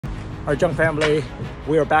Our junk family,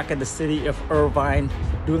 we are back in the city of Irvine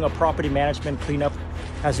doing a property management cleanup.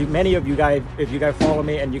 As many of you guys, if you guys follow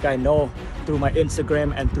me and you guys know through my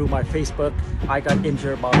Instagram and through my Facebook, I got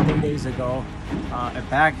injured about 3 days ago. A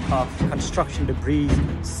bag of construction debris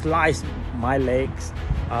sliced my legs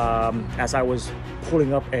as I was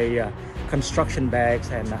pulling up a construction bags,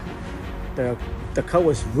 and the cut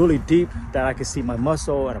was really deep that I could see my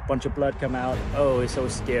muscle and a bunch of blood come out. Oh, it's so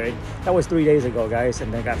scary. That was 3 days ago, guys,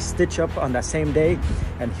 and I got stitched up on that same day,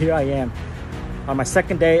 and here I am. On my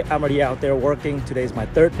second day, I'm already out there working. Today's my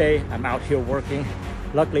third day. I'm out here working.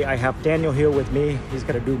 Luckily, I have Daniel here with me. He's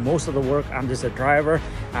gonna do most of the work. I'm just a driver.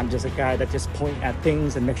 I'm just a guy that just point at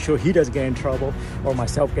things and make sure he doesn't get in trouble or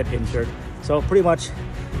myself get injured. So pretty much,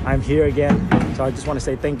 I'm here again. So I just want to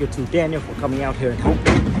say thank you to Daniel for coming out here and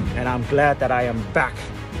helping. And I'm glad that I am back.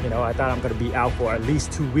 You know, I thought I'm gonna be out for at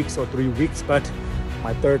least 2 weeks or 3 weeks, but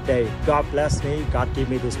my third day, God bless me. God gave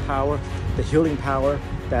me this power, the healing power,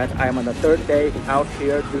 that I am on the third day out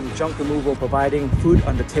here doing junk removal, providing food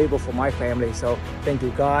on the table for my family. So thank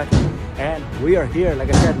you, God. And we are here, like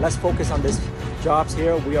I said, let's focus on these jobs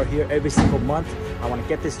here. We are here every single month. I want to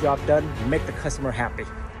get this job done, make the customer happy.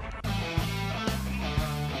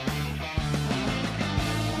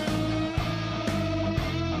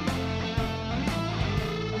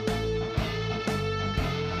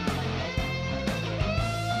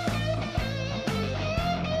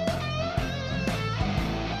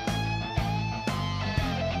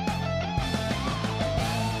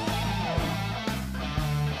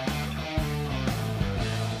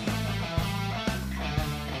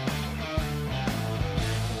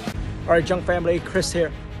 All right, junk family, Chris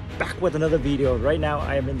here, back with another video. Right now,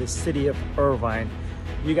 I am in the city of Irvine.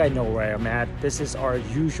 You guys know where I'm at. This is our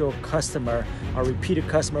usual customer, our repeated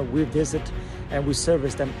customer. We visit and we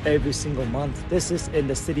service them every single month. This is in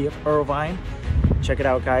the city of Irvine. Check it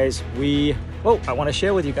out, guys. I want to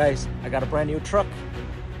share with you guys, I got a brand new truck.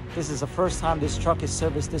 This is the first time this truck has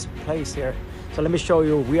serviced this place here. So let me show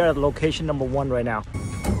you, we are at location number 1 right now.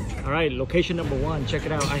 All right, location number 1, check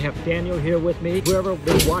it out. I have Daniel here with me. Whoever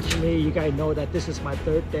been watching me, you guys know that this is my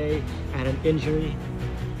third day. I had an injury.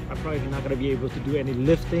 I'm probably not gonna be able to do any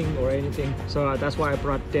lifting or anything. So that's why I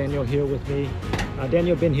brought Daniel here with me.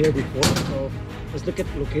 Daniel been here before, so let's look at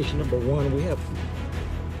location number 1. We have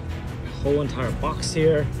a whole entire box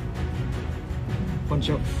here. Bunch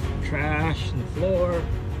of trash on the floor.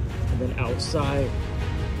 And then outside,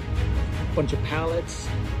 bunch of pallets.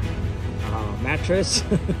 Mattress,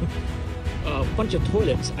 a bunch of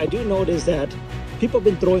toilets. I do notice that people have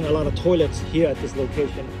been throwing a lot of toilets here at this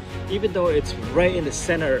location, even though it's right in the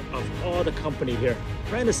center of all the company here.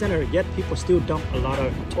 Right in the center, yet people still dump a lot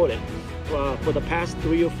of toilet. For the past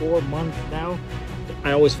 3 or 4 months now,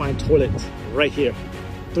 I always find toilets right here.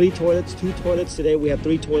 3 toilets, 2 toilets. Today we have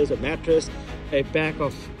 3 toilets, a mattress, a bag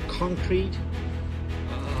of concrete,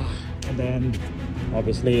 and then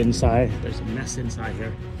obviously inside, there's a mess inside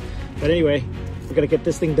here. But anyway, we're gonna get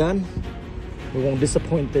this thing done. We won't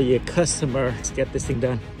disappoint the customer. Let's get this thing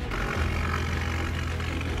done.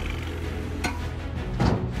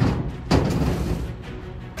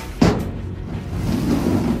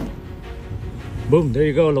 Boom, there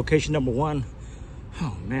you go, location number 1.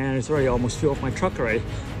 Oh man, it's already almost filled off my truck already.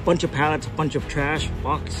 Bunch of pallets, a bunch of trash,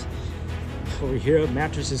 box. Over here,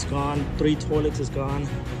 mattress is gone, 3 toilets is gone.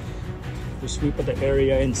 We sweep up the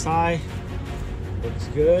area inside. Looks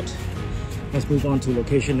good. Let's move on to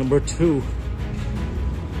location number 2.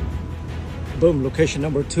 Boom, location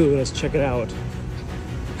number 2. Let's check it out.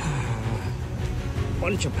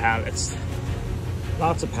 Bunch of pallets.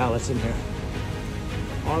 Lots of pallets in here.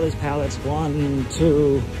 All these pallets. 1,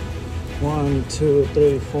 2,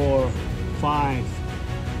 3, 4, 5.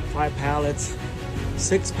 5 pallets.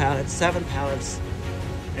 6 pallets. 7 pallets.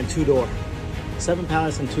 And 2 door. 7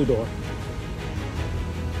 pallets and 2 door.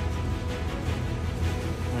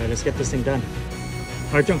 All right, let's get this thing done.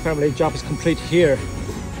 Our junk family, job is complete here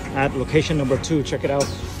at location number 2. Check it out.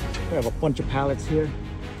 We have a bunch of pallets here.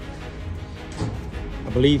 I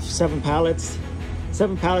believe 7 pallets.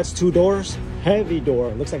 7 pallets, 2 doors. Heavy door.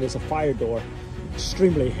 Looks like it's a fire door.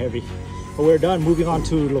 Extremely heavy. But we're done. Moving on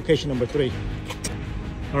to location number 3.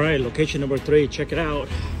 All right, location number 3. Check it out.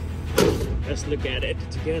 Let's look at it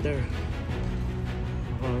together.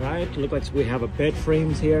 All right, look like we have a bed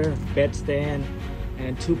frames here, bed stand,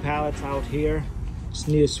 and 2 pallets out here. Just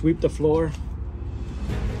need to sweep the floor.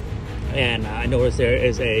 And I noticed there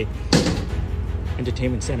is a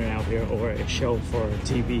entertainment center out here, or a show for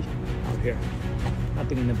TV out here.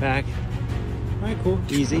 Nothing in the back. All right, cool,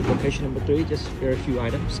 easy. Location number 3, just very few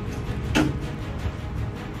items.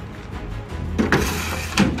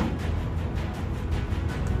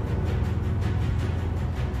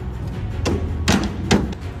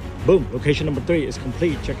 Boom, location number 3 is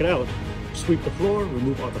complete. Check it out. Sweep the floor,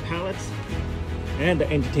 remove all the pallets, and the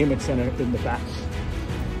entertainment center in the back.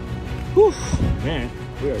 Whew, man,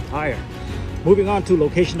 we are tired. Moving on to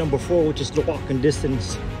location number 4, which is the walking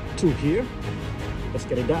distance to here. Let's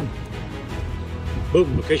get it done.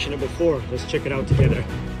 Boom, location number 4. Let's check it out together.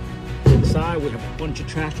 Inside, we have a bunch of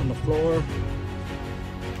trash on the floor,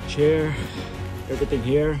 chair, everything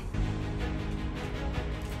here,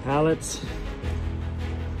 pallets,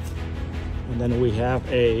 and then we have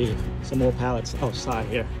some more pallets outside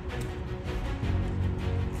here.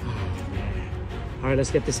 Oh, man. All right,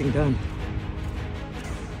 let's get this thing done.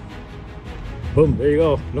 Boom, there you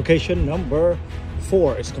go. Location number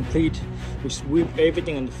 4 is complete. We sweep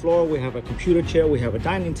everything on the floor. We have a computer chair. We have a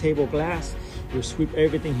dining table, glass. We sweep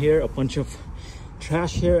everything here. A bunch of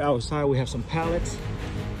trash here. Outside, we have some pallets.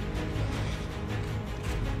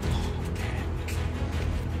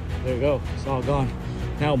 There you go. It's all gone.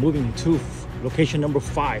 Now moving to location number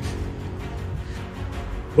 5.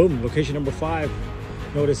 Boom, location number 5.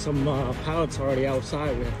 Notice some pallets already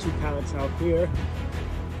outside. We have 2 pallets out here.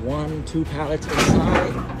 2 pallets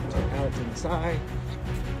inside. 2 pallets inside.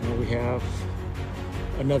 And we have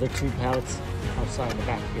another 2 pallets outside in the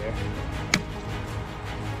back here.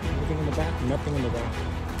 Nothing in the back, nothing in the back.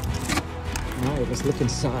 All right, let's look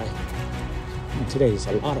inside. And today is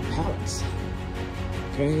a lot of pallets.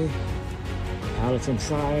 Okay, pallets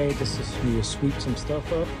inside. This is where you sweep some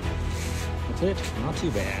stuff up. That's it, not too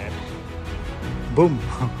bad. Boom.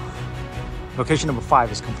 Location number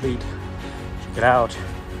 5 is complete. Check it out.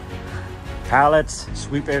 Pallets,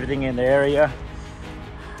 sweep everything in the area.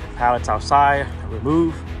 Pallets outside,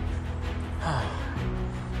 remove.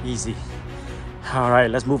 Easy. All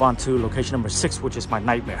right, let's move on to location number 6, which is my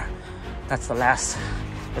nightmare. That's the last.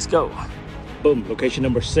 Let's go. Boom, location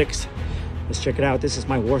number 6. Let's check it out. This is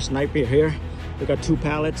my worst nightmare here. We got 2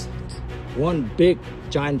 pallets, 1 big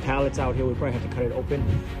giant pallets out here. We probably have to cut it open.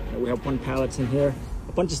 And we have 1 pallet in here.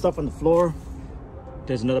 A bunch of stuff on the floor.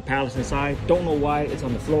 There's another pallet inside. Don't know why it's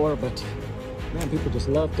on the floor, but man, people just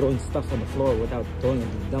love throwing stuff on the floor without throwing it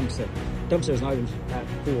in the dumpster. Dumpster is not even that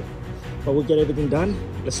cool. But we'll get everything done.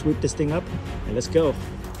 Let's sweep this thing up and let's go.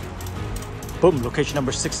 Boom, location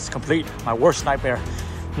number 6 is complete. My worst nightmare.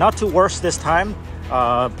 Not too worse this time.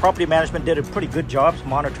 Property management did a pretty good job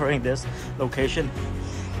monitoring this location.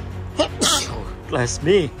 Bless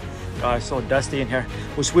me. God, it's so dusty in here.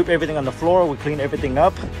 We sweep everything on the floor. We clean everything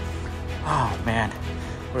up. Oh man,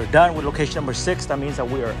 we're done with location number 6. That means that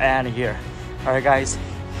we are out of here. All right, guys.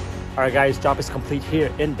 Job is complete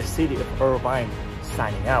here in the city of Irvine.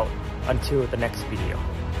 Signing out. Until the next video.